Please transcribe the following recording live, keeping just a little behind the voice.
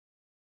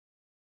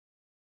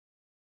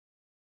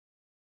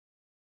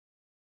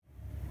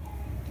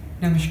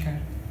Namaskar.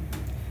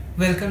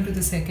 Welcome to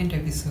the second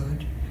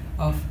episode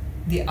of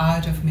The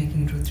Art of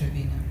Making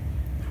Rudraveena.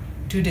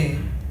 Today,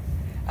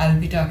 I'll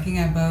be talking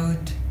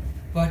about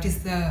what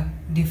is the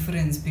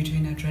difference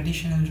between a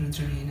traditional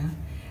Rudraveena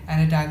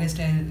and a Daga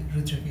style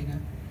Rudraveena.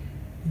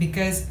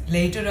 Because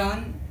later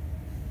on,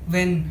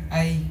 when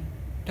I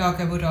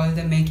talk about all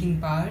the making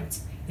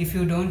parts, if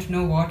you don't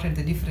know what are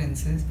the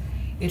differences,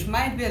 it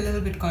might be a little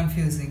bit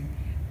confusing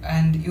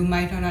and you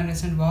might not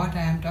understand what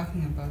I am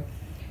talking about.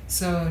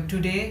 So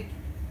today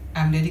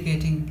I'm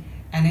dedicating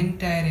an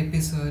entire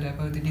episode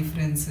about the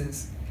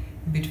differences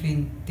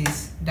between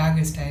this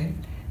Daga style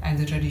and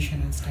the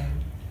traditional style.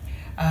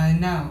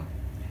 Now,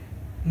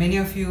 many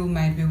of you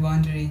might be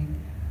wondering,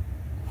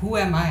 who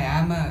am I?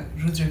 I'm a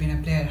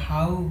Rudraveena player.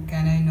 How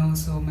can I know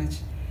so much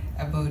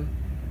about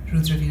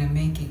Rudraveena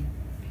making?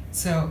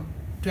 So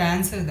to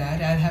answer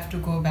that, I'll have to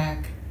go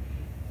back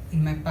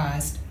in my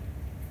past.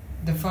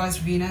 The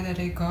first Veena that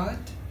I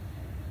got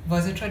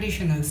was a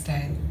traditional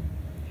style.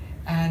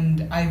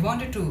 And I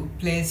wanted to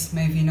place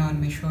my Veena on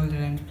my shoulder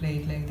and play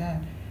it like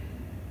that.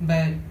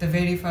 But the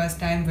very first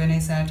time when I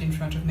sat in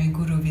front of my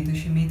guru,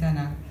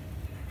 Vidushi,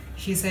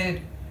 she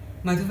said,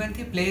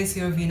 Madhuvanti, place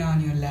your Veena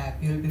on your lap.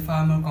 You'll be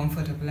far more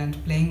comfortable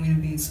and playing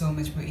will be so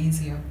much more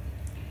easier.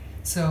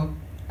 So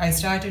I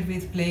started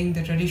with playing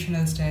the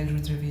traditional style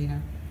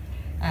Rudraveena.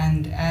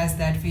 And as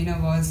that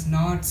Veena was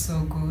not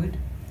so good,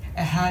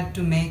 I had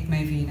to make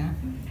my Veena.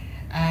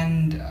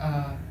 And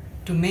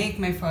to make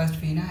my first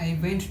Veena, I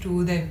went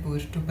to Udaipur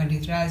to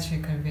Pandit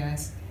Rajshekhar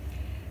Vyas.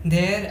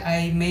 There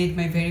I made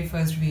my very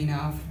first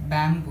Veena of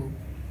bamboo.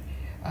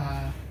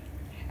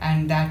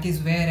 And that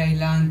is where I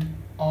learned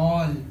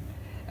all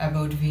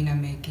about Veena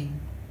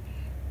making.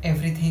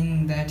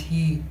 Everything that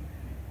he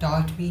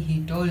taught me,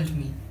 he told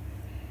me,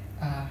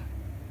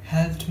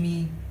 helped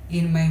me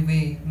in my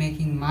way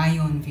making my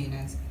own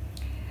Veenas.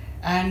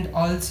 And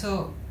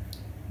also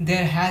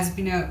there has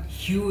been a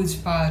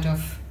huge part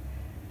of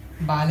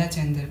Pandit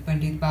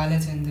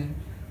Balachandar,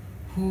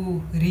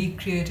 who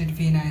recreated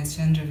Veena as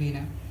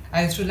Chandraveena.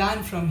 I used to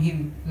learn from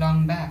him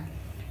long back.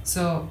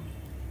 So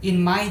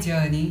in my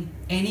journey,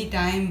 any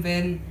time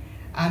when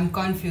I'm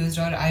confused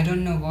or I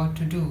don't know what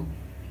to do,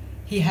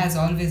 he has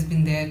always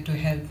been there to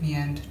help me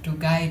and to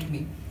guide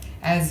me,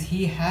 as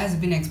he has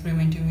been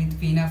experimenting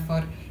with Veena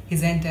for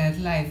his entire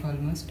life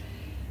almost.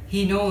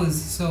 He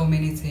knows so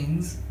many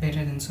things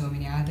better than so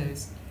many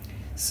others.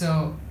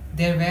 So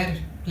there were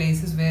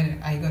places where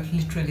I got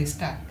literally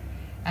stuck,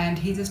 and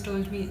he just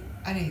told me,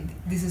 Arey,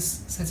 this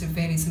is such a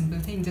very simple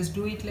thing, just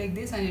do it like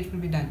this and it will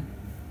be done.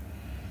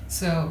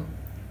 So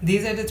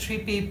these are the three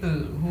people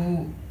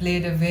who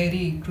played a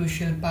very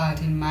crucial part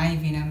in my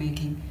Veena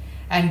making,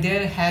 and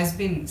there has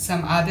been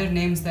some other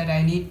names that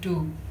I need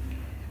to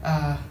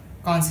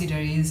consider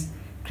is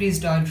Chris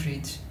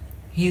Doddridge.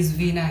 His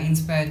Veena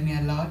inspired me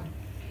a lot.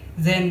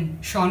 Then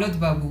Shanad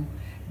Babu,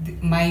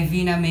 my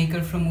Veena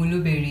maker from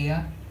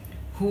Uluberia,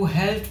 who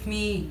helped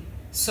me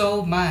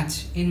so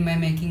much in my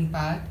making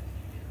part.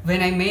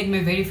 When I made my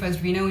very first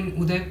Veena in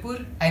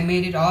Udaipur, I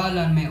made it all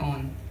on my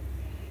own.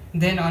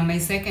 Then on my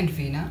second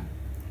Veena,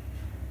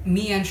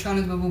 me and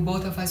Shanad Babu,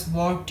 both of us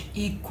worked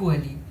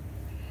equally.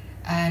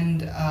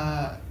 And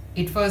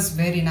it was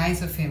very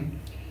nice of him.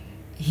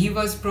 He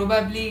was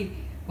probably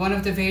one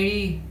of the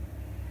very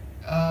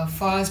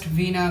first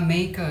Veena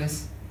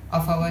makers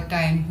of our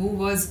time who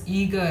was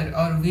eager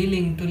or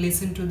willing to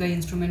listen to the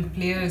instrument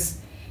players'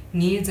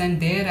 needs and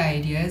their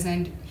ideas,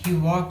 and he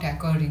worked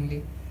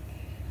accordingly.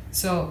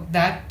 So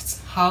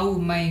that's how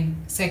my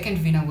second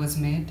Veena was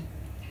made.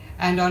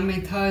 And on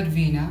my third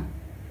Veena,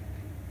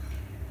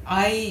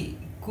 I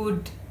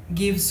could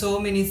give so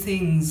many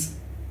things,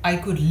 I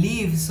could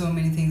leave so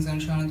many things on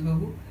Shanad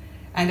Babu,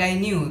 and I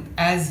knew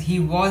as he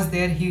was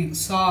there, he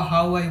saw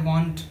how I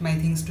want my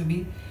things to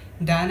be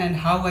done and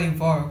how I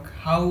work,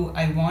 how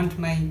I want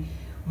my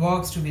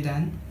works to be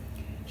done.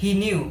 He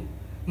knew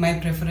my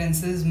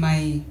preferences,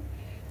 my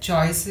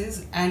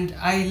choices, and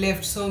I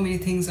left so many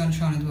things on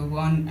Shanad Babu.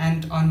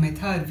 And on my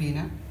third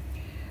Veena,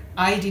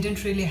 I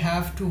didn't really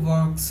have to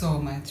work so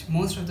much.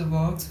 Most of the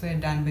works were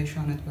done by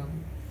Shanad Babu.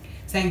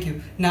 Thank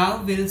you.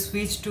 Now we'll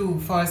switch to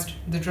first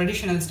the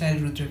traditional style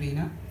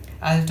Rudraveena.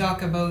 I'll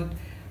talk about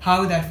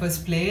how that was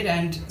played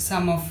and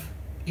some of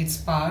its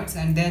parts,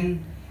 and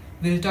then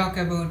we'll talk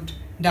about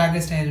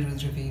Daga style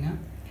Rudraveena,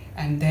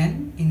 and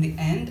then in the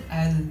end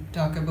I'll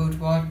talk about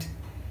what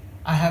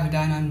I have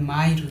done on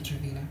my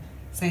Rudraveena.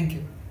 Thank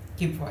you.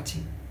 Keep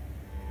watching.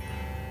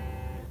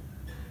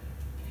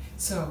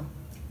 So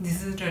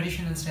this is a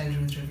traditional style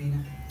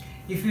Rudraveena.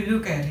 If you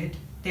look at it,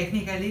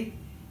 technically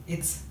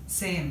it's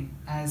same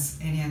as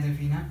any other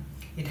Veena.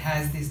 It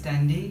has this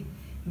dandi,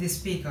 this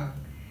peacock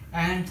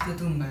and the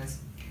tumbas.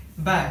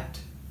 But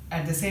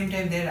at the same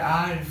time there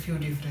are a few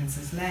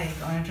differences. Like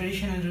on a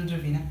traditional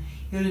Rudraveena,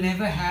 you'll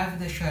never have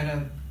the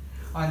sharab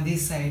on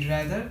this side.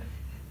 Rather,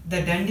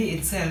 the dandi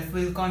itself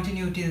will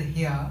continue till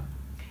here,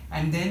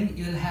 and then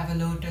you'll have a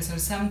lotus or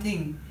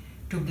something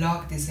to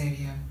block this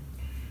area.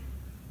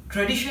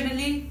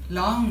 Traditionally,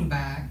 long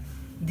back,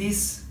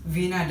 this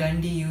Veena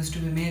dandi used to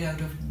be made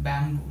out of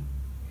bamboo.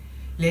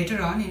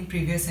 Later on, in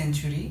previous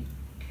century,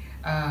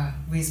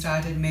 we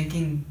started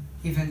making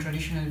even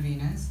traditional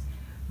Veenas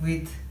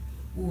with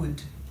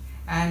wood,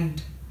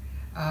 and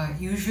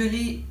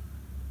usually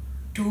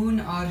tune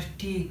or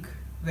teak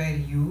were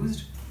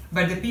used,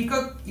 but the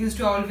peacock used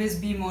to always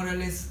be more or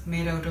less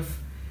made out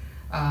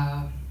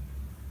of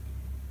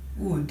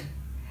wood.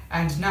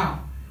 And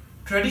now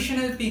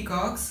traditional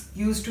peacocks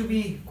used to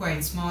be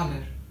quite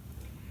smaller,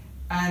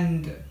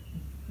 and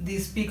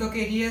these peacock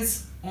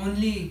areas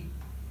only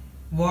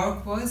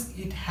work was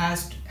it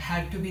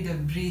had to be the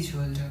breech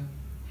holder,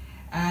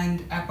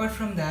 and apart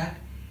from that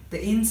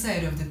the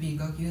inside of the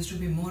peacock used to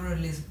be more or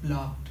less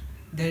blocked.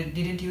 There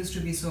didn't used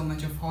to be so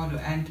much of hollow,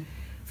 and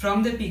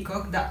from the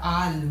peacock, the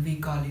awl we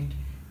call it,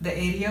 the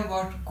area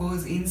what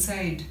goes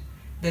inside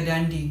the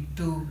dandi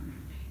to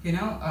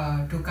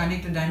to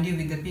connect the dandi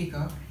with the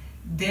peacock,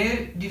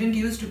 there didn't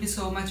used to be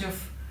so much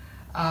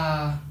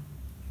of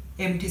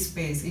empty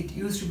space. It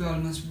used to be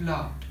almost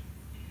blocked.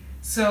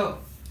 So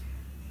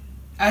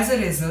as a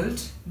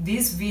result,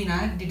 this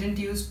Veena didn't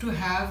used to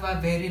have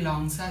a very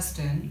long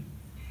sustain,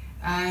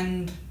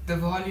 and the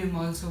volume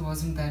also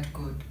wasn't that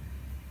good.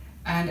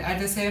 And at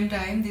the same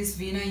time, this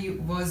Veena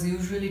was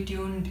usually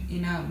tuned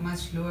in a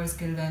much lower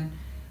scale than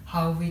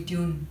how we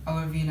tune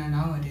our Veena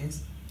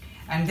nowadays.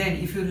 And then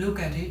if you look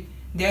at it,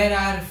 there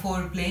are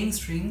 4 playing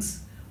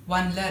strings,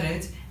 1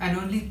 laraj and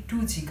only 2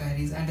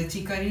 chikaris, and the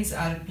chikaris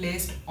are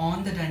placed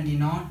on the dandi,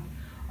 not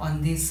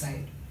on this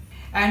side.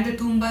 And the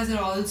tumbas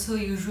are also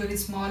usually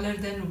smaller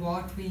than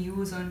what we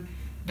use on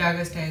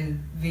dagger style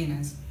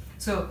Veenas.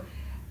 So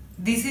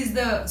this is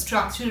the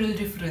structural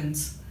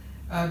difference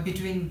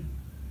between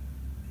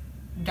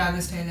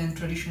dagger style and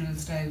traditional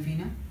style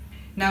Veena.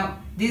 Now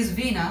this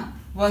Veena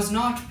was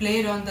not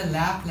played on the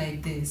lap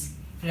like this,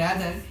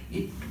 rather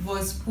it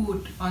was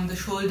put on the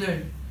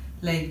shoulder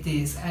like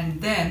this,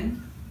 and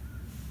then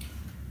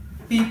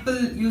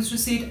people used to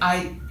sit.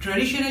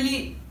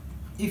 Traditionally,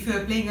 if you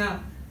are playing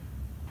a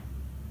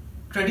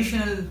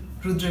traditional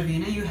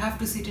Rudraveena, you have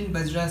to sit in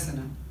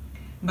Vajrasana,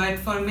 but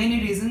for many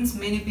reasons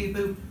many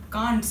people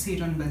can't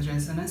sit on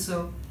Vajrasana,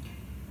 so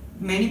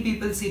many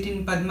people sit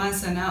in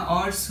Padmasana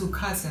or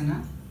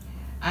Sukhasana,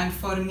 and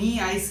for me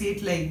I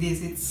sit like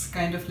this. It's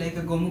kind of like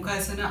a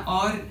Gomukhasana,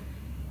 or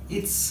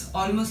it's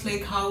almost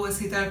like how a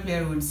sitar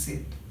player would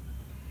sit.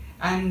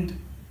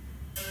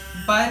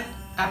 But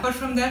apart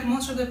from that,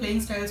 most of the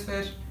playing styles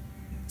were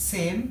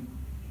same.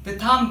 The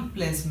thumb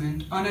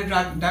placement on a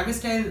dagger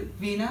style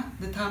Veena,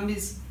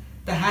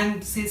 the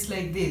hand sits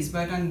like this,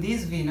 but on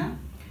this Veena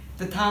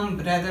the thumb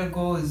rather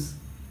goes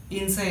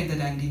inside the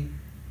dandi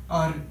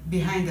or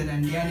behind the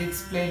dandi, and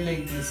it's played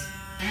like this.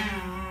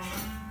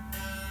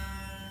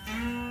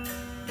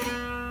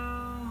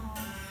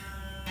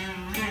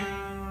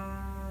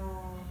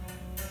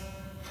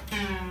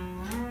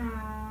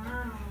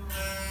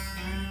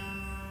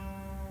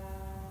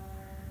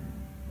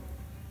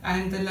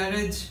 And the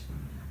laraj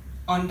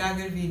on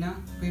dagger Veena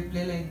we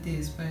play like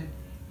this, but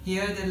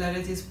here the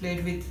laraj is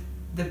played with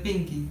the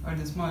pinky or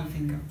the small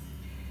finger.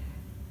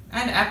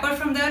 And apart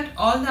from that,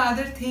 all the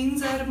other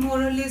things are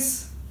more or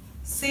less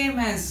same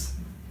as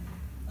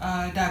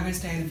dagger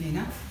style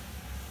Veena.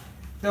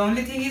 The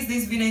only thing is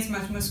this Veena is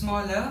much more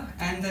smaller,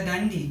 and the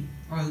dandi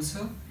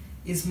also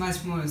is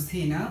much more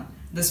thinner.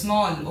 The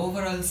small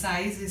overall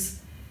size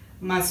is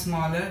much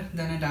smaller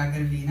than a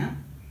dagger Veena,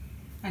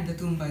 and the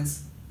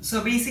tumbas.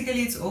 So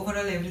basically it's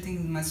overall everything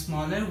is much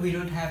smaller. We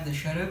don't have the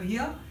sharab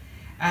here,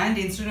 and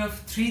instead of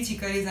 3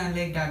 chikaris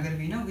unlike dagger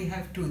Veena, we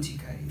have 2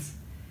 chikaris.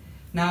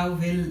 Now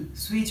we'll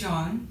switch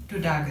on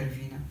to dagger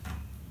Veena.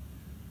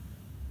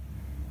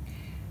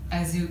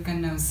 As you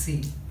can now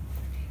see,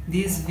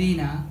 this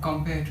Veena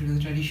compared to the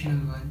traditional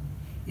one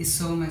is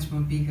so much more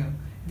bigger.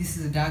 This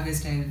is a dagger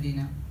style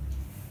Veena,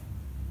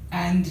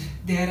 and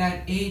there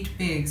are 8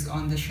 pegs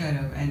on the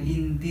sharab,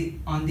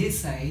 and on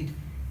this side,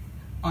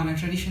 on a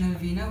traditional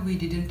Veena, we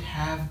didn't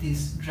have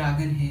this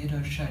dragon head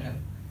or sharab.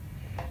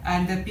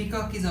 And the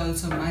peacock is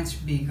also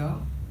much bigger.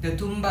 The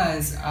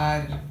tumbas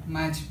are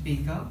much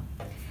bigger.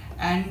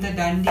 And the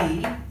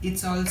dandi,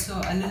 it's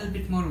also a little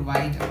bit more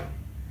wider.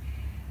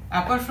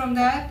 Apart from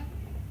that,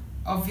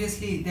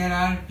 obviously there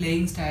are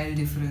playing style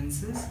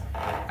differences.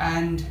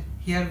 And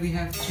here we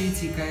have 3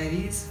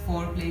 chikaris,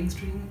 4 playing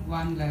string,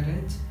 1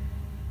 laraj.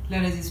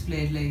 Laraj is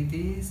played like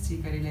this,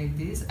 chikari like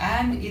this,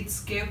 and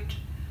it's kept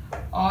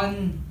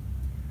on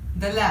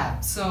the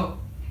lap, so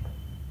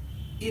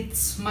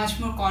it's much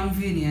more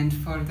convenient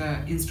for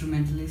the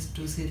instrumentalist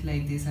to sit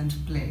like this and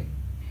play.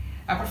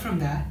 Apart from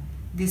that,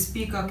 this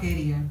peacock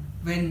area,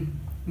 when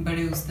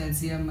Bade Ustad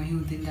Zia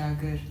Mahiuddin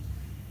Daggar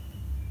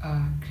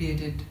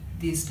created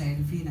this style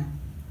Veena,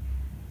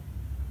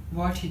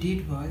 what he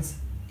did was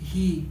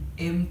he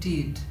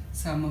emptied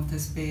some of the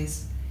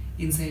space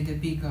inside the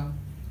peacock.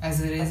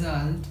 As a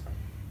result,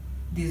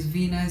 this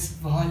Veena's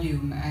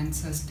volume and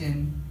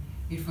sustain,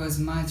 it was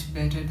much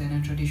better than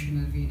a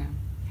traditional Veena,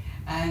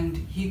 and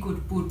he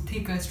could put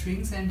thicker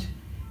strings and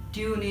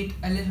tune it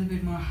a little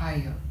bit more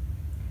higher,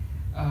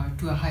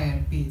 to a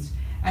higher pitch.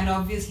 And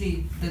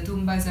obviously the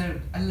tumbas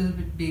are a little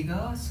bit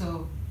bigger,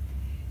 so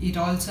it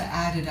also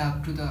added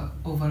up to the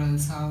overall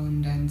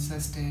sound and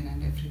sustain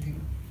and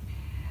everything.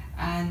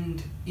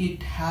 And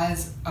it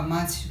has a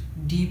much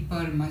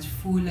deeper, much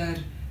fuller,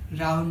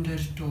 rounder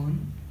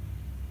tone,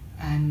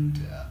 and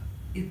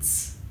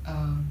it's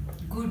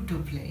good to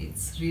play.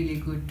 It's really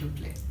good to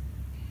play.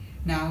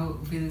 Now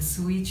we'll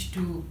switch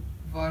to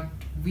what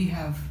we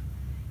have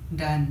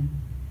done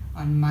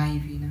on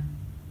my Veena.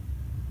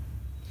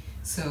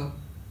 So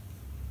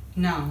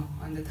now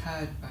on the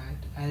third part,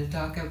 I'll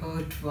talk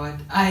about what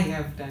I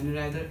have done.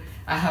 Rather,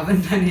 I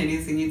haven't done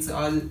anything. It's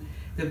all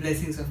the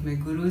blessings of my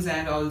gurus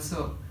and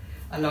also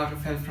a lot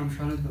of help from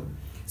Sanat Haldar.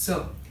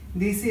 So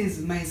this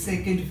is my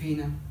second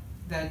Veena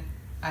that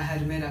I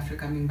had made after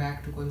coming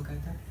back to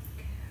Kolkata.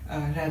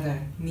 Rather,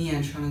 me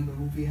and Sanat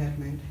Haldar, we had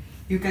made.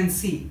 You can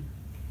see,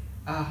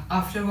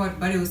 after what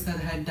Bade Ustad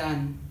had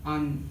done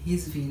on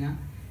his Veena,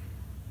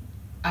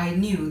 I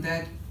knew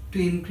that to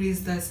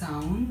increase the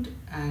sound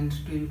and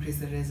to increase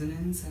the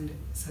resonance and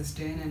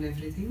sustain and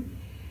everything,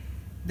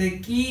 the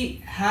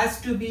key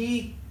has to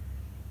be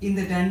in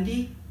the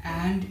dandi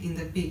and in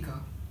the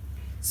peacock.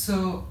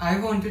 So I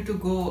wanted to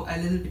go a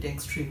little bit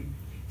extreme.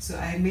 So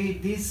I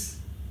made this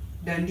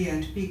dandi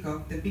and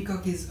peacock. The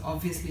peacock is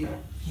obviously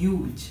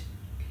huge.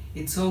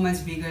 It's so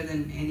much bigger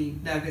than any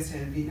Daga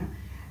style Veena.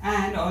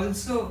 And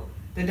also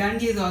the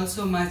dandi is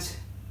also much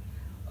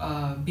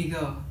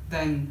bigger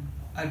than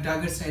a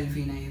Daga style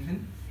Veena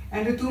even.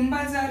 And the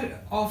tumbas are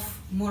of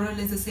more or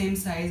less the same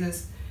size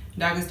as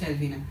Daga style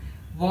Veena.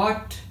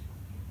 What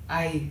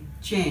I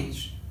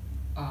changed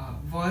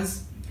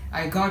was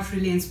I got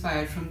really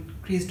inspired from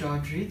Chris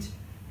Doddridge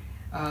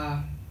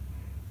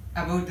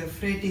about the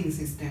fretting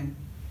system.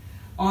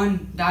 On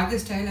Daga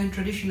style and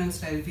traditional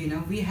style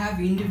Veena, we have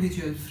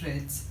individual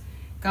frets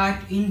cut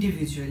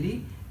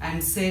individually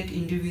and set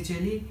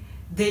individually.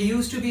 They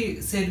used to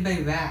be set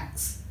by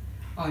wax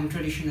on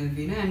traditional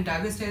Veena, and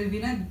Daga style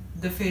Veena,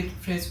 the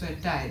frets were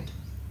tied,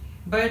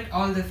 but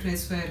all the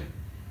frets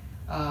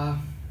were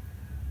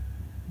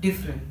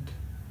different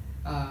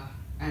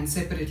and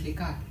separately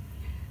cut.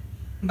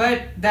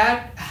 But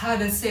that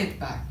had a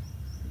setback.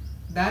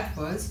 That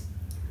was,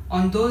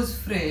 on those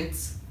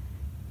frets,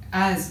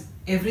 as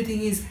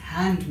everything is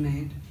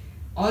handmade,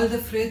 all the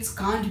frets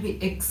can't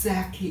be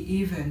exactly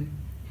even.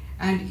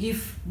 And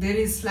if there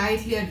is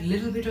slightly a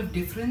little bit of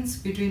difference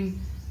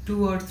between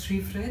 2 or 3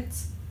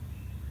 frets,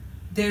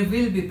 there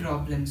will be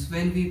problems.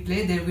 When we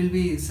play, there will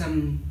be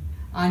some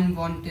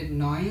unwanted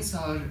noise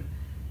or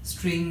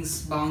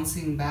strings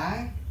bouncing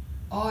back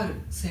or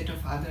set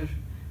of other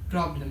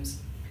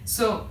problems.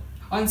 So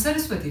on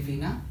Saraswati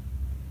Veena,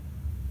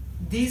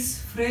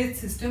 this fret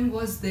system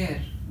was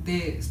there.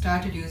 They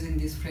started using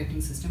this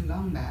fretting system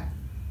long back.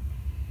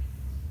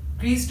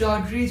 Chris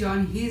Doddridge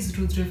on his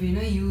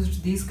Rudraveena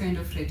used this kind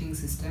of fretting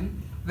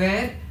system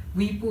where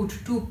we put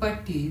 2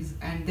 pattis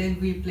and then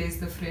we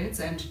place the frets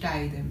and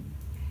tie them.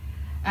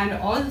 And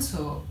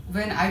also,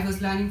 when I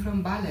was learning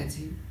from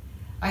Balaji,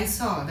 I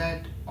saw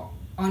that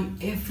on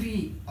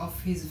every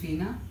of his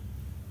Veena,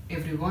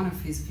 every one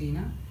of his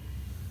Veena,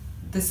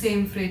 the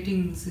same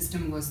fretting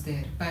system was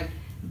there. But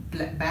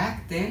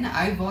back then,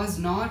 I was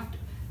not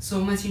so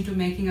much into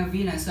making a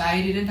Veena, so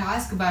I didn't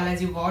ask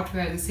Balaji what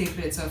were the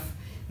secrets of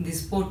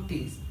these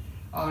pottis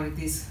or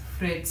these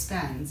fret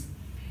stands.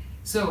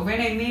 So when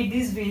I made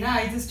this Veena,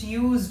 I just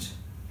used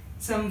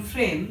some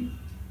frame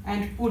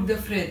and put the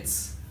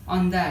frets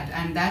on that,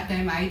 and that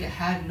time I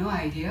had no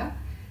idea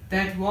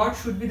that what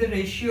should be the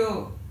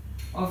ratio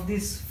of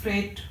this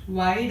fret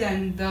wide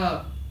and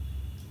the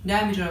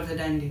diameter of the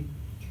dandi.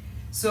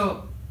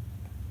 So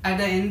at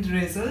the end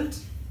result,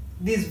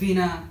 this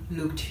Veena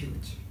looked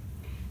huge.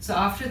 So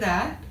after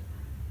that,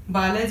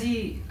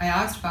 I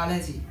asked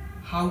Balaji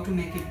how to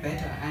make it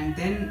better, and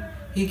then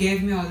he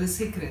gave me all the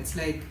secrets,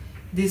 like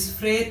this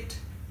fret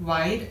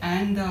wide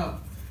and the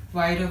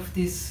wide of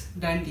this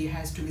dandi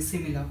has to be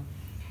similar,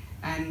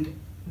 and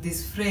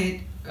this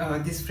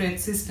fret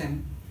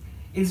system,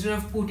 instead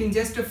of putting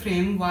just a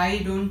frame, why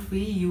don't we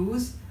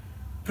use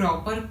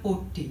proper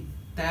potti?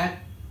 That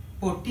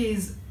potti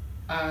is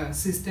a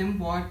system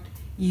what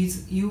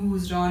is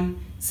used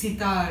on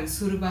sitar,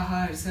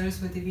 surbahar,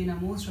 Saraswati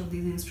Veena, most of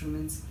these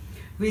instruments,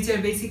 which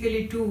are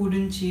basically 2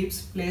 wooden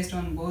chips placed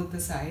on both the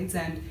sides,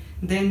 and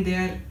then they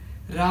are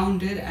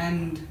rounded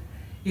and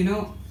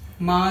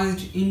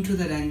merged into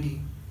the dandi.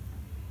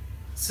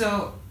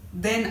 So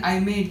then I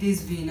made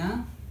this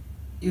Veena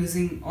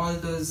using all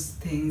those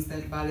things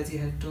that Balaji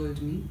had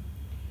told me,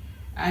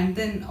 and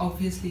then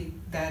obviously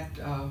that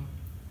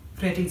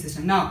fretting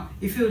system. Now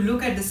if you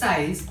look at the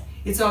size,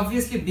 it's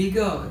obviously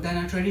bigger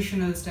than a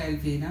traditional style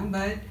Veena,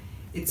 but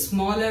it's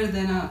smaller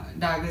than a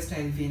Daga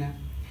style Veena.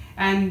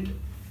 And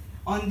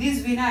on this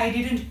Veena, I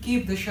didn't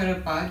keep the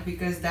sharab part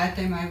because that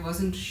time I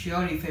wasn't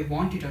sure if I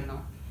want it or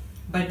not.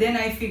 But then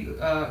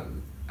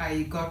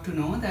I got to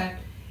know that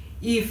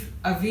if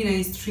a Veena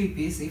is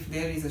 3-piece, if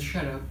there is a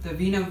sharab, the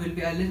Veena will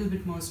be a little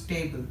bit more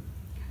stable,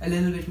 a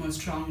little bit more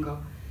stronger.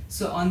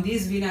 So on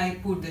this Veena, I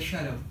put the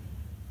sharab.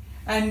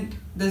 and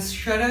the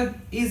sharab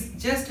is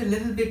just a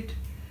little bit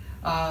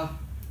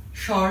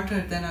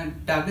shorter than a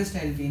Dagga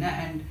style veena,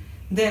 and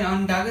then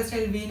on Dagga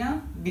style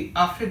veena,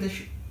 after the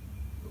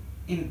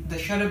the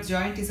sharab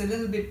joint is a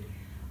little bit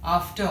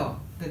after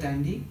the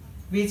dandi,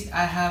 which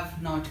I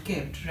have not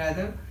kept.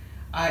 Rather,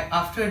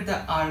 after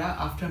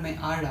my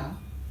ara,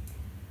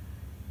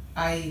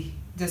 I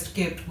just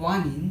kept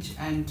 1 inch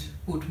and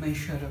put my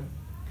sharab.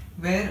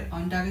 Where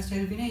on Dagga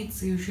style veena,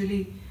 it's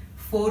usually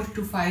 4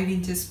 to 5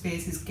 inches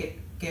space is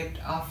kept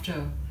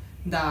after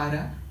the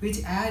ara,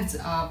 which adds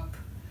up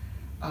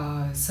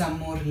some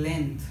more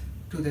length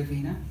to the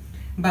veena.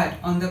 But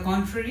on the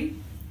contrary,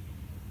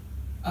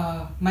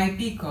 my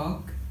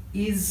peacock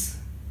is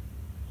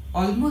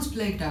almost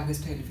like Dagga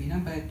style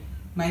veena, but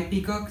my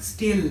peacock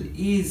still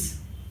is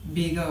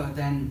bigger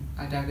than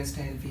a Dagga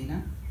style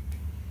veena,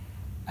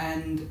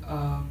 and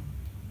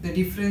the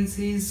difference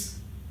is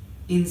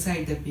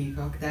inside the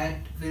peacock. That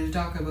we'll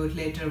talk about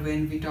later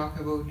when we talk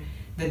about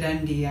the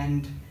dandi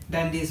and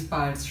dandi's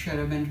parts,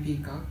 sharab and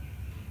peacock.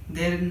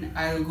 Then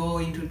I'll go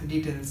into the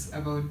details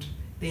about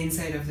the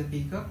inside of the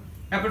peacock.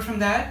 Apart from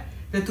that,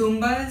 the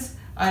tumbas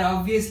are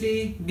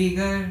obviously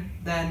bigger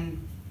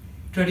than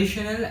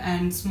traditional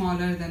and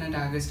smaller than a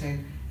Dagga style.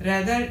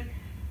 Rather,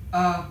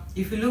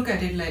 if you look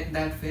at it like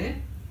that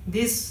way,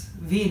 this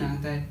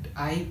veena that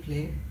I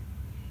play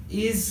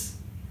is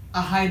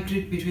a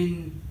hybrid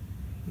between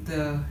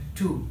the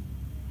two.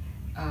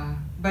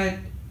 But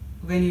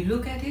when you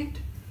look at it,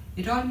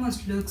 it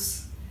almost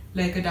looks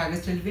like a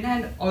Dagga style veena,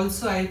 and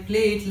also I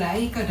play it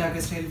like a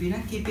Dagga style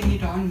veena, keeping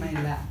it on my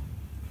lap.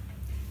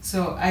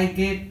 So I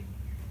get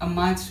a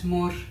much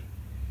more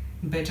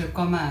better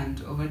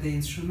command over the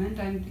instrument,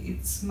 and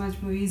it's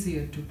much more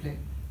easier to play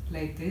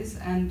like this,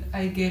 and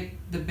I get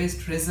the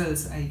best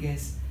results, I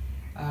guess,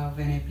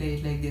 when I play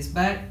it like this.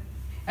 But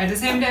at the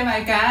same time,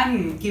 I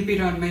can keep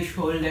it on my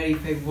shoulder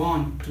if I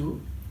want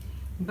to,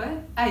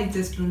 but I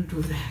just don't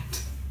do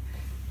that.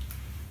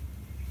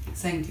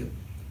 Thank you.